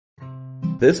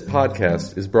This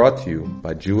podcast is brought to you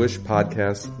by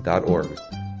JewishPodcasts.org.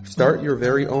 Start your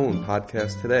very own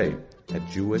podcast today at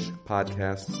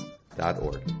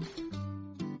JewishPodcasts.org.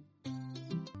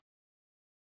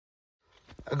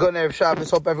 A good Erev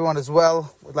Shabbos. Hope everyone is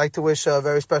well. We'd like to wish a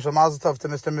very special mazel tov to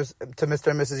Mr.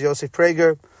 and Mrs. Yosef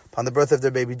Prager upon the birth of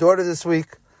their baby daughter this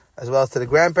week, as well as to the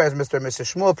grandparents, Mr. and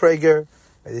Mrs. Shmuel Prager.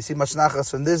 May they see much nachas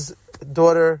from this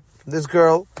daughter, from this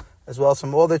girl, as well as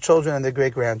from all their children and their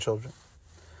great-grandchildren.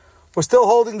 We're still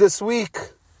holding this week,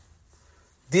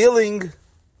 dealing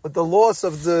with the loss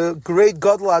of the great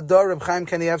Gadol Adar, Reb Chaim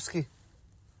Kanievsky.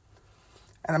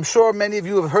 And I'm sure many of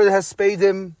you have heard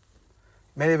Hespedim.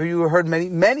 Many of you have heard many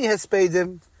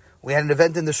Hespedim. We had an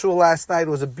event in the shul last night. It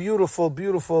was a beautiful,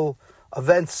 beautiful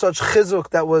event. Such chizuk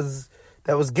that was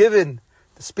given.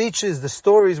 The speeches, the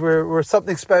stories were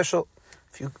something special.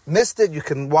 If you missed it, you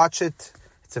can watch it.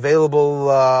 It's available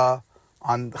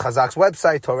on Chazak's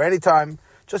website, Torah Anytime,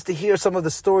 just to hear some of the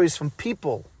stories from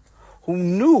people who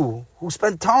knew, who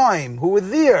spent time, who were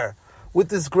there with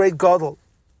this great Gadol.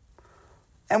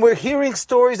 And we're hearing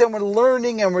stories and we're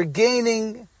learning and we're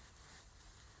gaining.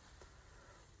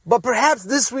 But perhaps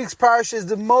this week's parsha is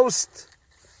the most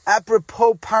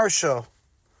apropos parsha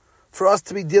for us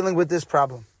to be dealing with this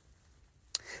problem.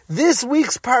 This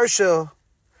week's parsha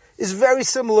is very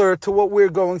similar to what we're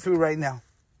going through right now.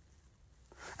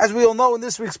 As we all know, in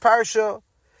this week's parsha,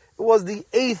 it was the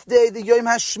 8th day, the Yom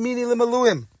HaShemini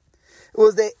L'Meluim. It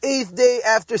was the 8th day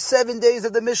after 7 days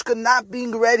of the Mishkan not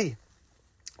being ready.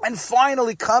 And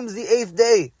finally comes the 8th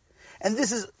day. And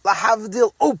this is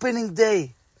Lahavdil, opening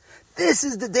day. This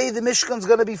is the day the Mishkan is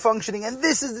going to be functioning. And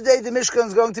this is the day the Mishkan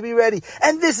is going to be ready.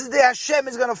 And this is the day Hashem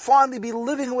is going to finally be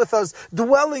living with us,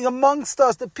 dwelling amongst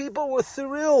us. The people were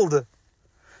thrilled.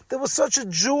 There was such a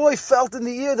joy felt in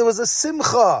the air. There was a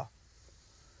simcha.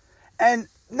 And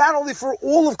not only for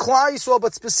all of Klal Yisrael,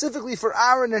 but specifically for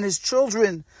Aaron and his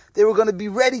children, they were going to be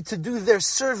ready to do their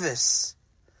service,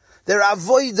 their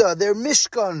avodah, their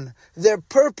mishkan, their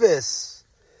purpose.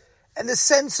 And the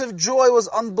sense of joy was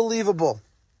unbelievable.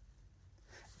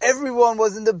 Everyone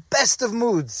was in the best of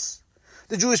moods.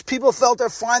 The Jewish people felt they're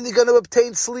finally going to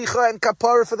obtain slicha and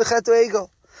kapara for the Chet Egel.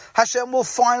 Hashem will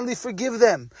finally forgive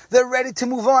them. They're ready to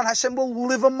move on. Hashem will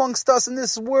live amongst us in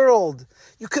this world.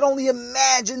 You can only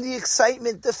imagine the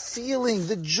excitement, the feeling,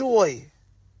 the joy.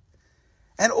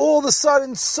 And all of a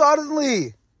sudden,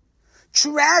 suddenly,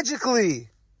 tragically,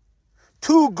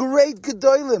 two great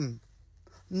Gedolim,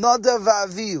 Nadav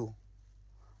v'Avihu,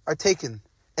 are taken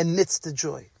amidst the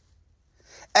joy.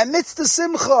 Amidst the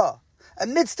simcha,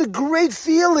 amidst the great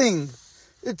feeling,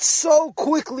 it so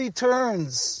quickly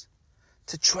turns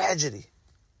to tragedy.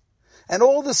 And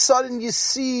all of a sudden you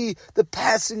see the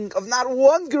passing of not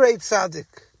one great tzaddik,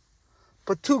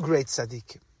 but two great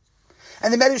tzaddikim.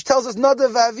 And the Medrash tells us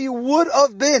Nadav v'Avihu would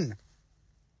have been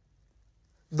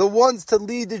the ones to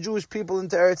lead the Jewish people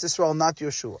into Eretz Yisrael, not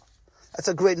Yeshua. That's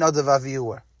a great Nadav v'Avihu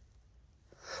were.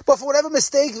 But for whatever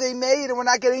mistake they made, and we're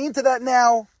not getting into that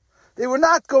now, they were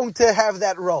not going to have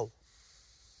that role.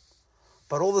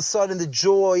 But all of a sudden the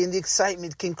joy and the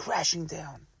excitement came crashing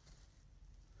down.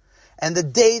 And the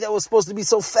day that was supposed to be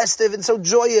so festive and so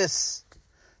joyous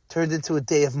turned into a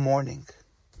day of mourning.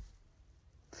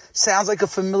 Sounds like a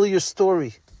familiar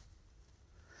story.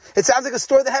 It sounds like a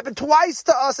story that happened twice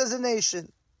to us as a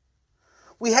nation.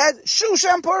 We had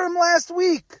Shushan Purim last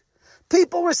week.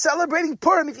 People were celebrating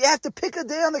Purim. If you have to pick a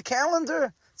day on the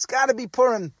calendar, it's got to be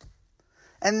Purim.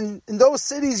 And in those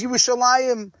cities,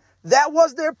 Yerushalayim, that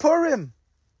was their Purim.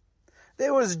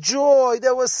 There was joy,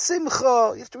 there was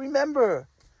simcha. You have to remember,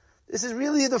 this is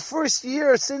really the first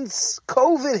year since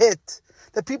COVID hit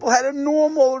that people had a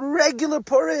normal, regular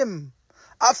Purim.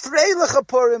 A Freiliche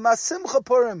Purim, a Simcha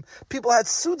Purim. People had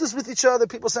sudas with each other.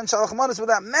 People sent Shalach Manos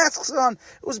without masks on.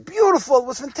 It was beautiful. It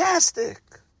was fantastic.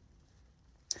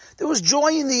 There was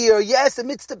joy in the air, yes,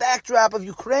 amidst the backdrop of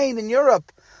Ukraine and Europe.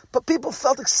 But people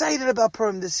felt excited about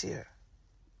Purim this year.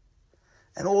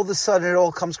 And all of a sudden it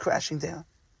all comes crashing down.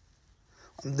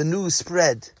 The news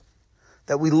spread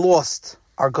that we lost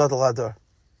our Gadol Adar.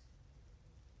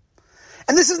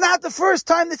 And this is not the first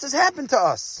time this has happened to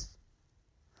us.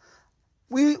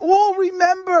 We all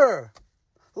remember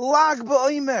Lag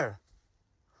BaOmer.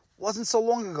 Wasn't so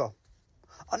long ago.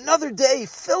 Another day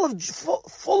full of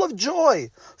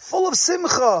joy, full of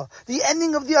simcha, the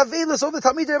ending of the Avelis over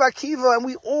Talmidei Rebbe Akiva, and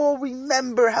we all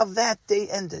remember how that day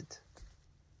ended.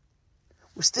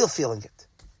 We're still feeling it.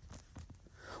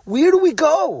 Where do we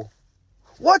go?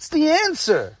 What's the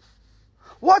answer?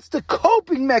 What's the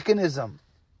coping mechanism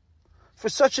for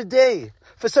such a day,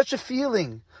 for such a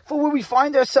feeling, for where we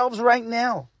find ourselves right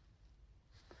now?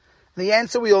 The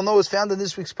answer we all know is found in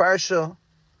this week's parasha,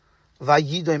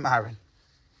 Vayidom Aaron.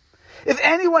 If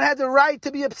anyone had the right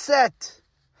to be upset,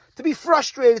 to be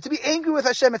frustrated, to be angry with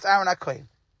Hashem, it's Aaron HaKohen.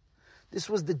 This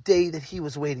was the day that he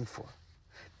was waiting for.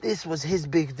 This was his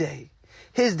big day.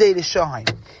 His day to shine.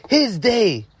 His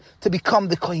day to become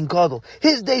the Kohen Gadol.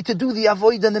 His day to do the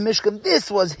Avodah and the Mishkan. This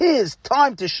was his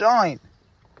time to shine.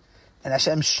 And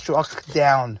Hashem struck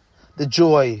down the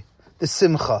joy, the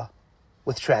simcha,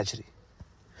 with tragedy.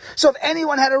 So if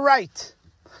anyone had a right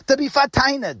to be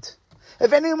fatained,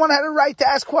 if anyone had a right to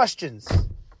ask questions, it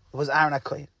was Aaron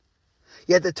HaKohen.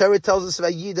 Yet the Torah tells us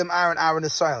Vayidom Aaron, Aaron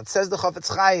is silent. Says the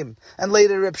Chafetz Chaim, and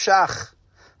later Reb Shach.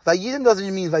 Vayidom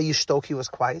doesn't mean Vayishtok, he was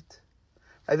quiet.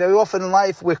 Very often in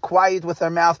life, we're quiet with our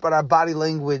mouth, but our body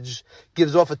language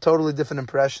gives off a totally different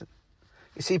impression.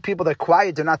 You see people that are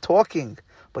quiet, they're not talking,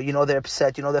 but you know they're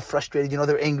upset, you know they're frustrated, you know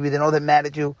they're angry, they know they're mad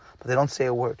at you, but they don't say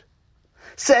a word.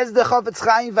 Says the Chafetz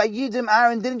Chaim, Vayidom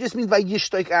Aaron didn't just mean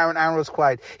Vayishtok Aaron, Aaron was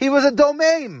quiet. He was a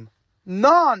domain.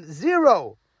 None.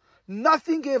 Zero.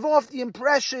 Nothing gave off the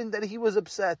impression that he was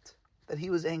upset, that he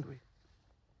was angry.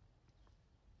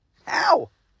 How?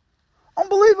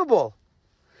 Unbelievable.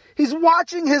 He's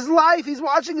watching his life, he's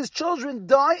watching his children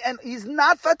die, and he's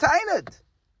not fatained.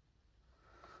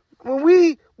 When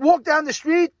we walk down the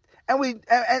street and we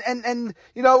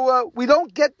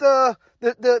don't get the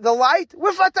light,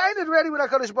 we're fatained already with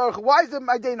HaKadosh Baruch Hu. Why is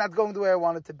my day not going the way I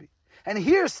want it to be? And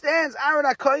here stands Aaron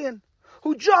HaKohen,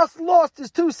 who just lost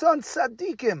his two sons,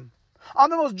 Tzaddikim, on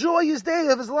the most joyous day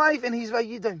of his life, and he's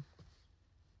Vayidom.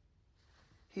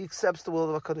 He accepts the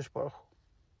will of HaKadosh Baruch Hu.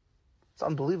 It's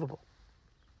unbelievable.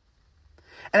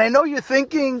 And I know you're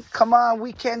thinking, come on,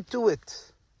 we can't do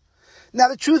it. Now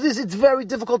the truth is, it's very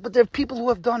difficult, but there are people who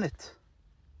have done it.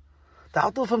 The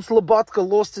Alter from Slobodka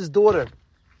lost his daughter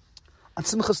on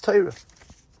Simchas Torah.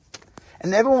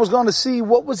 And everyone was going to see,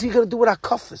 what was he going to do with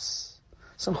HaKafis?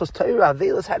 Simchas Torah,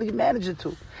 Avelis, how did he manage it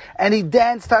to? And he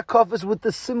danced HaKafis with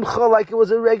the Simcha like it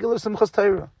was a regular Simchas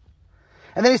Torah.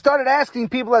 And then he started asking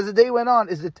people as the day went on,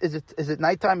 is it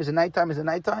nighttime? Is it nighttime? Is it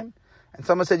nighttime? And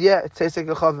someone said, yeah, it's Seisek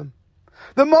Yechavim.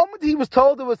 The moment he was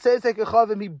told it was Seisek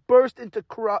Yechavim, he burst into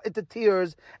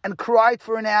tears and cried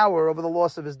for an hour over the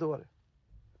loss of his daughter.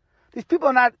 These people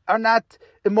are not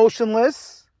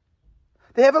emotionless.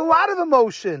 They have a lot of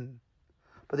emotion,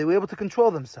 but they were able to control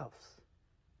themselves.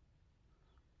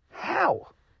 How?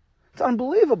 It's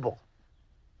unbelievable.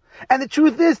 And the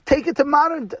truth is, take it to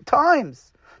modern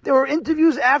times. There were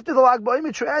interviews after the Lag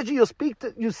BaOmer tragedy.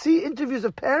 You see interviews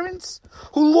of parents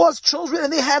who lost children,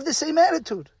 and they have the same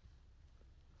attitude.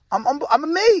 I'm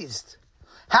amazed.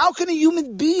 How can a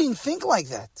human being think like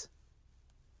that?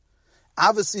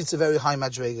 Obviously, it's a very high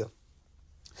madrega.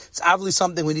 It's obviously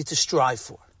something we need to strive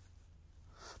for.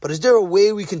 But is there a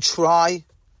way we can try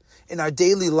in our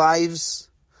daily lives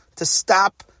to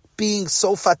stop being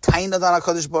so fatained on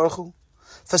HaKadosh Baruch Hu?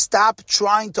 To stop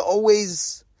trying to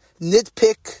always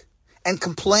nitpick and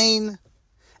complain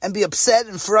and be upset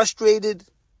and frustrated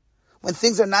when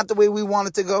things are not the way we want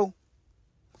it to go?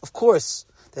 Of course,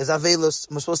 there's Avelos,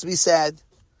 and we're supposed to be sad.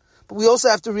 But we also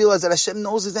have to realize that Hashem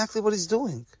knows exactly what He's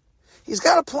doing. He's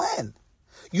got a plan.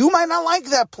 You might not like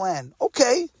that plan.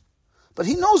 Okay. But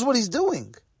He knows what He's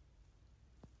doing.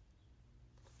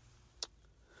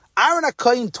 Aaron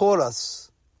HaKohen taught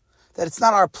us that it's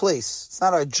not our place, it's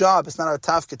not our job, it's not our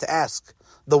tafka to ask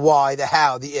the why, the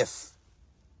how, the if.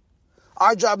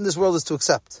 Our job in this world is to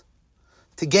accept,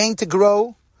 to gain, to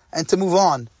grow, and to move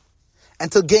on,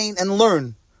 and to gain and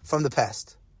learn from the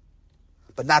past,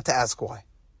 but not to ask why.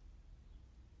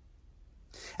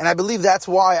 And I believe that's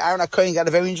why Aaron HaKohen got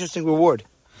a very interesting reward.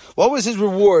 What was his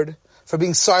reward for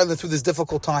being silent through this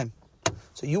difficult time?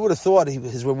 So you would have thought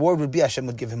his reward would be Hashem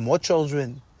would give him more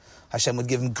children, Hashem would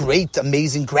give him great,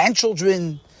 amazing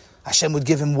grandchildren, Hashem would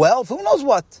give him wealth, who knows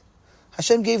what.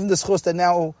 Hashem gave him the schus that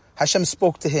now Hashem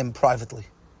spoke to him privately.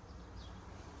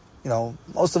 You know,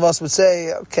 most of us would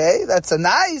say, okay, that's a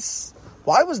nice.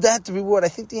 Why was that the reward? I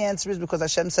think the answer is because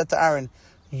Hashem said to Aaron,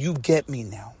 you get me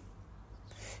now.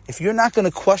 If you're not going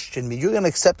to question me, you're going to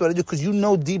accept what I do because you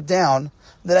know deep down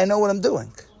that I know what I'm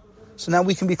doing. So now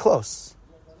we can be close.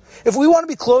 If we want to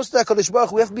be close to HaKadosh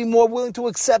Baruch Hu, we have to be more willing to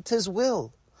accept His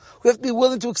will. We have to be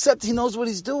willing to accept He knows what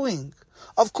He's doing.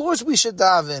 Of course we should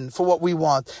daven for what we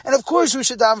want. And of course we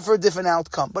should daven for a different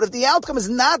outcome. But if the outcome is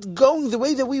not going the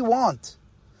way that we want,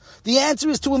 the answer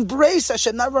is to embrace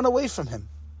Hashem, not run away from Him.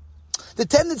 The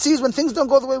tendency is when things don't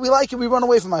go the way we like it, we run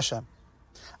away from Hashem.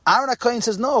 Aaron HaKohen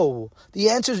says, no. The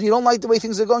answer is when you don't like the way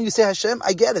things are going, you say, Hashem,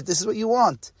 I get it. This is what you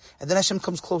want. And then Hashem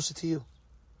comes closer to you.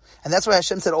 And that's why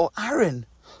Hashem said, oh, Aaron,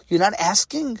 you're not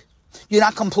asking? You're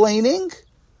not complaining?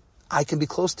 I can be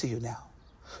close to you now.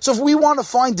 So if we want to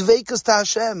find dveikus to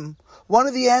Hashem, one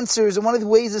of the answers and one of the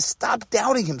ways is stop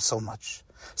doubting Him so much.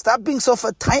 Stop being so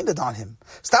fatigued on Him.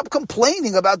 Stop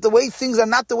complaining about the way things are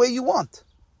not the way you want.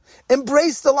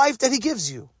 Embrace the life that He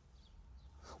gives you,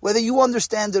 whether you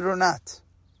understand it or not.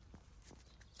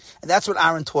 And that's what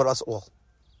Aaron taught us all.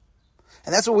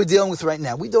 And that's what we're dealing with right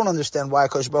now. We don't understand why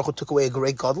HaKadosh Baruch Hu took away a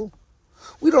great gadol.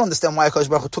 We don't understand why HaKadosh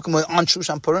Baruch Hu took him away on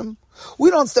Shushan Purim.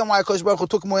 We don't understand why HaKadosh Baruch Hu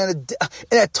took him away in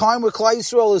a time where Klal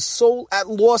Yisrael is so at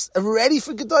loss and ready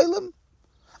for Gedolim.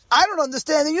 I don't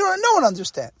understand, and no one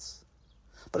understands.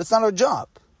 But it's not our job.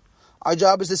 Our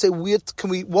job is to say,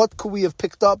 what could we have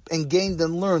picked up and gained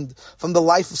and learned from the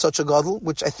life of such a gadol,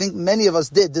 which I think many of us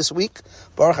did this week.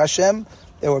 Baruch Hashem,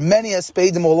 there were many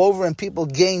aspedim all over, and people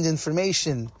gained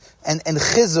information and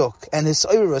chizuk and his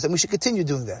oiros, and we should continue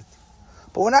doing that.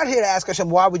 But we're not here to ask Hashem,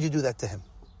 why would you do that to him?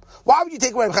 Why would you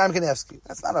take away Reb Chaim Kanievsky?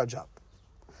 That's not our job.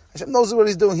 Hashem knows what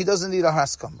He's doing. He doesn't need our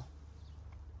haskama.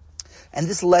 And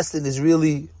this lesson is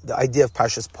really the idea of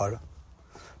Parshas Para.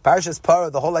 Parshas Para,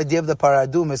 the whole idea of the Para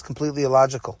Aduma is completely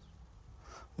illogical.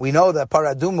 We know that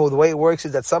Para Aduma, the way it works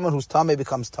is that someone who's Tameh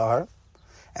becomes Tahar,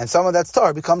 and someone that's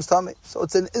Tahar becomes Tameh. So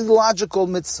it's an illogical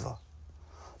mitzvah.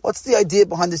 What's the idea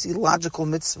behind this illogical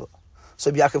mitzvah?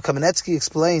 So Yaakov Kamenetsky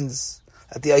explains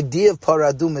that the idea of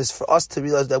Para Aduma is for us to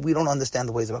realize that we don't understand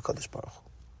the ways of HaKadosh Baruch Hu.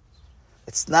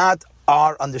 It's not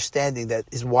our understanding that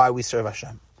is why we serve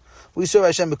Hashem. We serve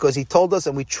Hashem because He told us,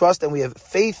 and we trust, and we have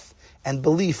faith and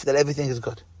belief that everything is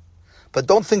good. But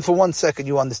don't think for 1 second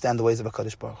you understand the ways of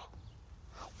HaKadosh Baruch Hu.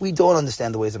 We don't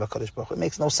understand the ways of HaKadosh Baruch Hu. It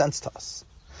makes no sense to us.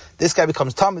 This guy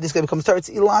becomes Tameh, this guy becomes Tahar. It's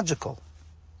illogical.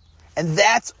 And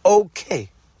that's okay.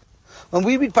 When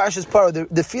we read Parshas Para,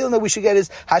 the feeling that we should get is,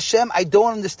 Hashem, I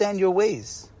don't understand your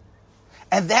ways.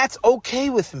 And that's okay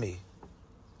with me.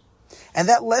 And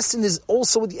that lesson is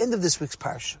also at the end of this week's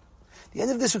Parsha. At the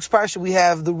end of this week's Parsha, we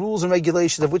have the rules and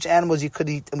regulations of which animals you could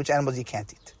eat and which animals you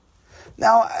can't eat.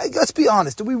 Now, let's be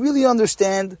honest. Do we really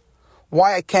understand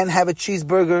why I can't have a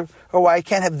cheeseburger or why I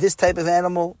can't have this type of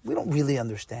animal? We don't really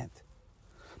understand.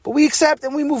 But we accept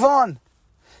and we move on.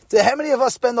 How many of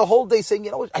us spend the whole day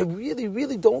saying, I really,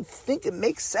 really don't think it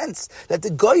makes sense that the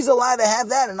guy's allowed to have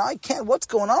that and I can't. What's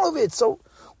going on with it? So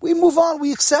we move on.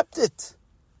 We accept it.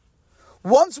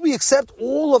 Once we accept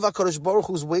all of HaKadosh Baruch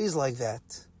Hu's ways like that,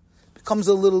 it becomes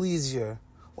a little easier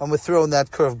when we're throwing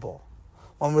that curveball,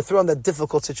 when we're throwing that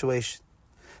difficult situation.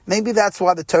 Maybe that's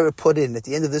why the Torah put in, at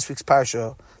the end of this week's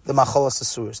Parsha, the Machalas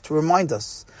Asuras, to remind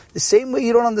us, the same way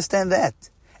you don't understand that,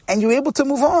 and you're able to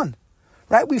move on.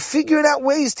 Right? We figured out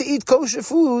ways to eat kosher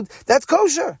food that's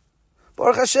kosher.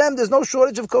 Baruch Hashem, there's no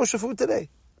shortage of kosher food today.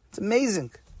 It's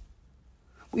amazing.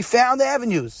 We found the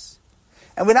avenues.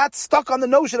 And we're not stuck on the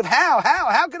notion of how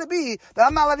can it be that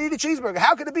I'm not allowed to eat a cheeseburger?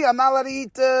 How can it be I'm not allowed to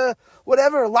eat,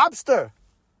 lobster?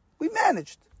 We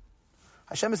managed.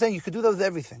 Hashem is saying you could do that with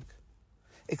everything.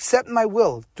 Accept my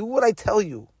will. Do what I tell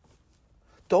you.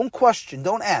 Don't question.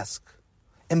 Don't ask.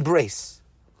 Embrace.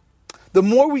 The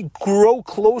more we grow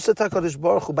closer to HaKadosh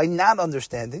Baruch Hu by not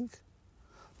understanding,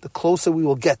 the closer we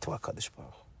will get to HaKadosh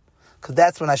Baruch Hu. Because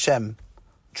that's when Hashem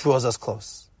draws us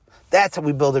close. That's how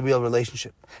we build a real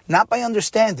relationship. Not by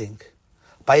understanding,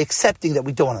 by accepting that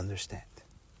we don't understand.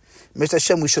 Mr.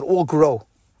 Hashem, we should all grow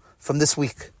from this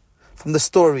week, from the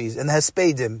stories and the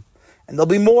Hespedim. And there'll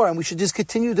be more, and we should just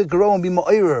continue to grow and be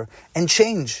ma'orer and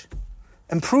change,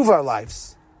 improve our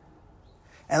lives.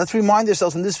 And let's remind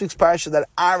ourselves in this week's parasha that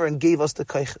Aaron gave us the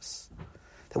kaiches.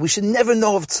 That we should never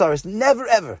know of tsaras. Never,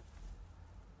 ever.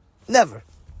 Never.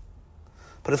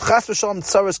 But if chas v'shalom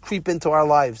tsaras creep into our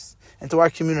lives, into our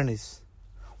communities,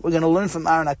 we're going to learn from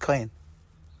Aaron HaKohen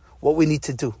what we need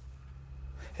to do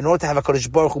in order to have HaKadosh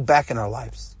Baruch Hu back in our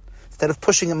lives. Instead of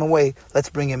pushing him away, let's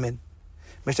bring him in.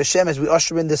 Mr. Hashem, as we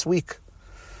usher in this week,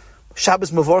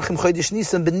 Shabbos Mevorchim Chodesh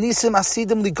Nisan, B'Nisim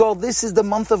Asidim Ligol, this is the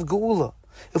month of Geula.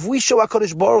 If we show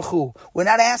HaKadosh Baruch Hu, we're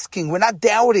not asking, we're not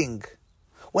doubting,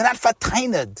 we're not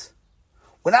fatained,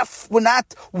 we're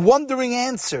not wondering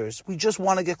answers. We just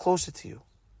want to get closer to you.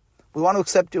 We want to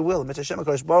accept your will. Mr. Hashem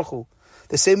HaKadosh Baruch Hu,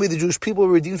 the same way the Jewish people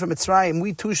were redeemed from Mitzrayim,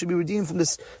 we too should be redeemed from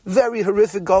this very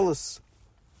horrific galus.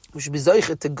 We should be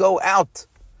zeichet to go out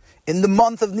in the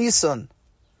month of Nisan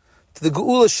to the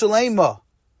Geula Shalema,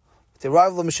 the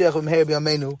arrival of Mashiach B'Meher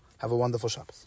B'Yameinu. Have a wonderful Shabbos.